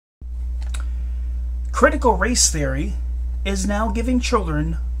Critical race theory is now giving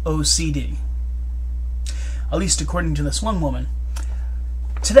children OCD. At least according to this one woman.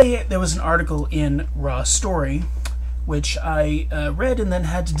 Today there was an article in Raw Story which I read and then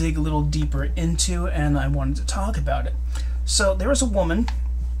had to dig a little deeper into, and I wanted to talk about it. So there is a woman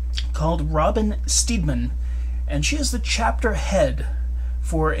called Robin Steedman, and she is the chapter head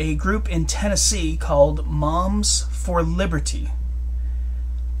for a group in Tennessee called Moms for Liberty.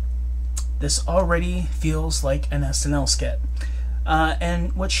 This already feels like an SNL skit.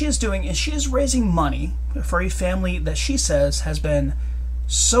 And what she is doing is she is raising money for a family that she says has been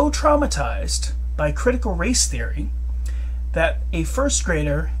so traumatized by critical race theory that a first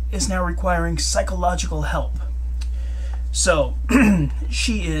grader is now requiring psychological help. So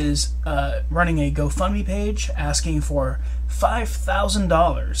she is running a GoFundMe page asking for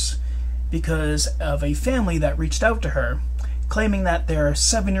 $5,000 because of a family that reached out to her claiming that their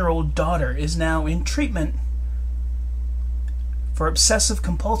 7-year-old daughter is now in treatment for obsessive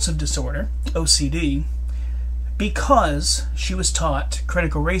compulsive disorder, OCD, because she was taught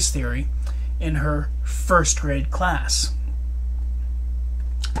critical race theory in her first grade class.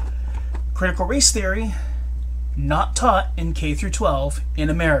 Critical race theory, not taught in K through 12 in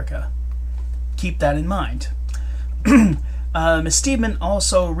America. Keep that in mind. Ms. Steedman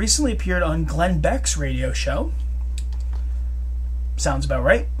also recently appeared on Glenn Beck's radio show, sounds about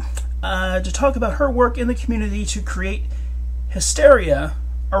right, to talk about her work in the community to create hysteria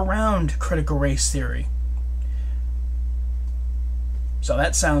around critical race theory. So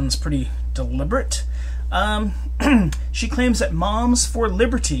that sounds pretty deliberate. She claims that Moms for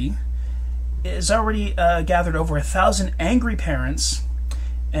Liberty is already gathered over 1,000 angry parents,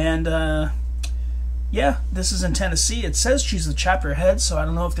 and yeah, this is in Tennessee. It says she's the chapter head, so I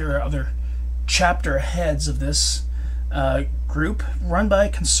don't know if there are other chapter heads of this group run by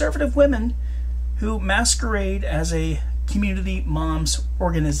conservative women who masquerade as a community moms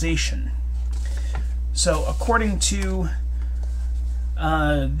organization. So according to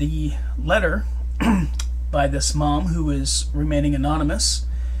the letter by this mom, who is remaining anonymous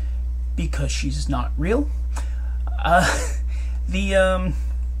because she's not real, the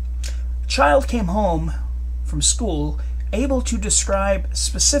child came home from school able to describe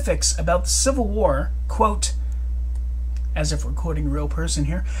specifics about the Civil War, quote, as if we're quoting a real person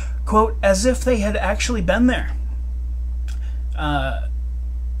here, quote, as if they had actually been there.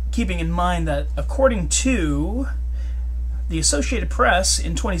 Keeping in mind that according to the Associated Press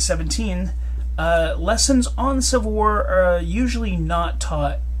in 2017, lessons on the Civil War are usually not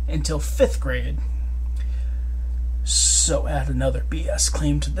taught until 5th grade. So add another BS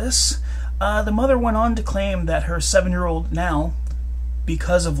claim to this. The mother went on to claim that her 7-year-old now,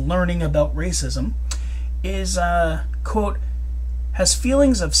 because of learning about racism, is, quote, has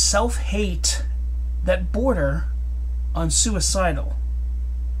feelings of self-hate that border on suicidal.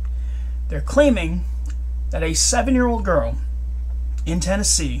 They're claiming that a 7-year-old girl in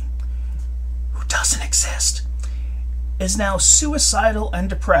Tennessee, who doesn't exist, is now suicidal and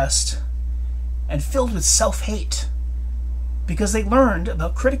depressed and filled with self-hate because they learned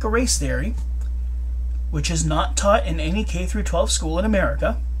about critical race theory, which is not taught in any K through 12 school in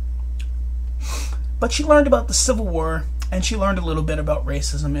America. But she learned about the Civil War, and she learned a little bit about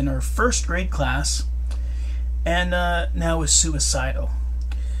racism in her first grade class, and now is suicidal.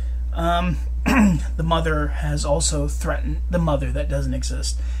 The mother has also threatened, the mother that doesn't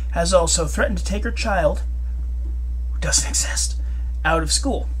exist, has also threatened to take her child, who doesn't exist, out of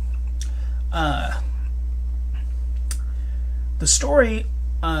school. The story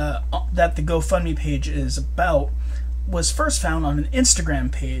that the GoFundMe page is about was first found on an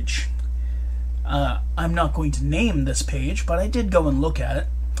Instagram page. I'm not going to name this page, but I did go and look at it.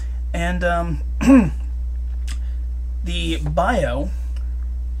 And the bio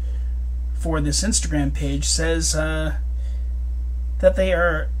for this Instagram page says that they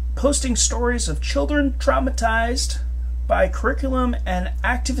are posting stories of children traumatized by curriculum and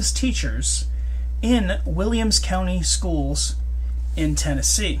activist teachers in Williams County schools in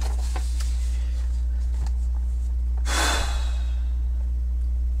Tennessee.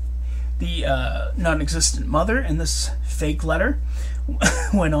 The non-existent mother in this fake letter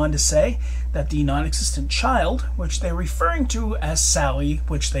went on to say that the non-existent child, which they're referring to as Sally,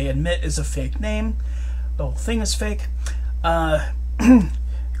 which they admit is a fake name, the whole thing is fake,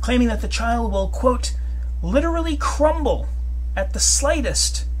 claiming that the child will, quote, literally crumble at the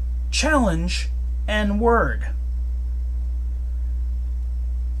slightest challenge and word.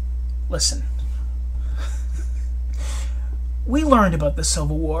 Listen, we learned about the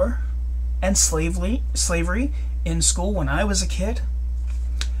Civil War and slavery in school when I was a kid.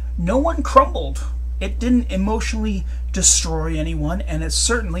 No one crumbled it didn't emotionally destroy anyone, and it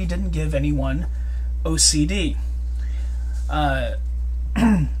certainly didn't give anyone OCD. The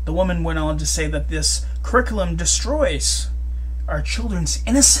woman went on to say that this curriculum destroys our children's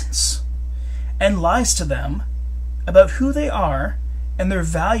innocence and lies to them about who they are and their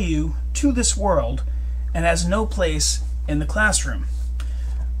value to this world, and has no place in the classroom.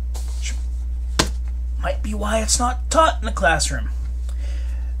 Which might be why it's not taught in the classroom.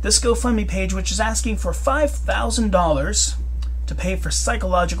 This GoFundMe page, which is asking for $5,000 to pay for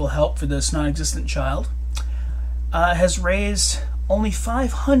psychological help for this non-existent child, has raised only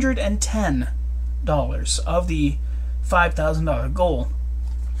 $510 of the $5,000 goal.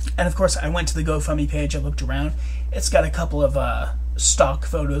 And of course, I went to the GoFundMe page, I looked around. It's got a couple of stock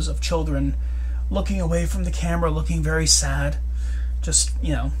photos of children looking away from the camera, looking very sad. Just,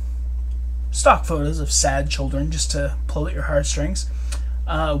 stock photos of sad children, just to pull at your heartstrings.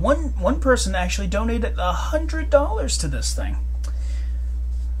 One person actually donated $100 to this thing.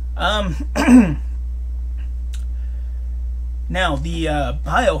 Now, the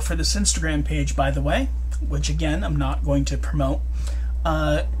bio for this Instagram page, by the way, which again I'm not going to promote,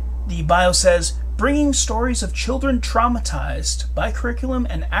 the bio says, bringing stories of children traumatized by curriculum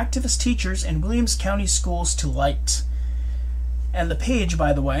and activist teachers in Williams County schools to light. And the page,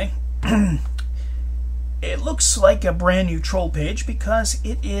 by the way, it looks like a brand new troll page because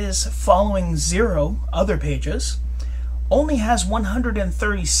it is following 0 other pages, only has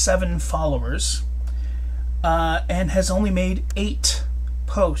 137 followers, and has only made 8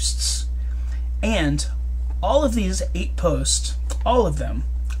 posts. And all of these 8 posts, all of them,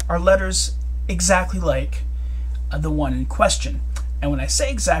 are letters exactly like the one in question. And when I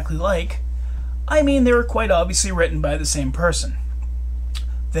say exactly like, I mean they were quite obviously written by the same person.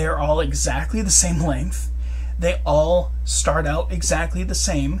 They are all exactly the same length. They all start out exactly the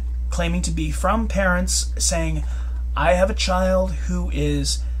same, claiming to be from parents saying, I have a child who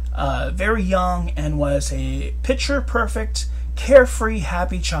is very young and was a picture-perfect, carefree,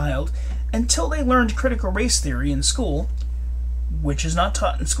 happy child until they learned critical race theory in school, which is not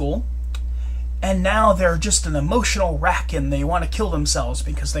taught in school, and now they're just an emotional wreck and they want to kill themselves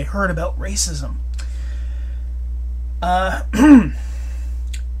because they heard about racism.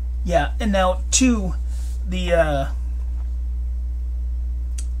 Yeah, and now to the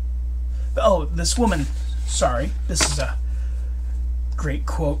this woman, sorry, this is a great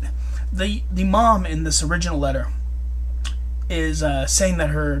quote. The mom in this original letter is saying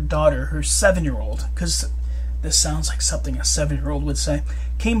that her daughter, her 7-year-old, because this sounds like something a 7-year-old would say,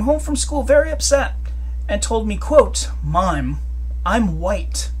 came home from school very upset and told me, quote, Mom, I'm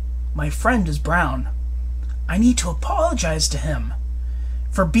white. My friend is brown. I need to apologize to him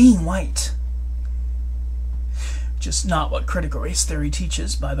for being white. Just not what critical race theory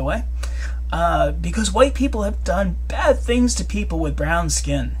teaches, by the way. Because white people have done bad things to people with brown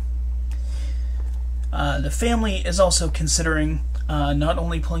skin. The family is also considering not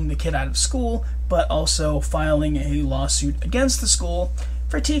only pulling the kid out of school, but also filing a lawsuit against the school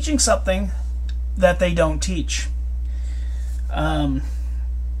for teaching something that they don't teach.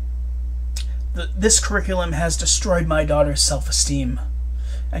 This curriculum has destroyed my daughter's self-esteem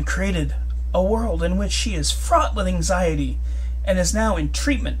and created a world in which she is fraught with anxiety and is now in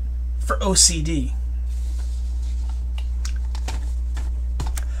treatment for OCD.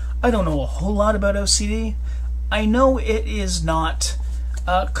 I don't know a whole lot about OCD. I know it is not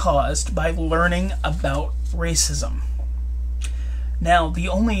caused by learning about racism. Now, the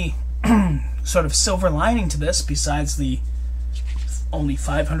only sort of silver lining to this, besides the only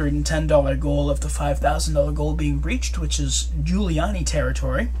 $510 goal of the $5,000 goal being reached, which is Giuliani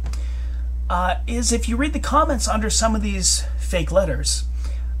territory, is if you read the comments under some of these fake letters,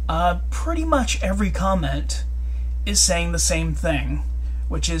 pretty much every comment is saying the same thing,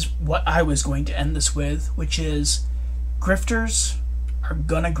 which is what I was going to end this with, which is grifters are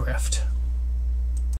gonna grift.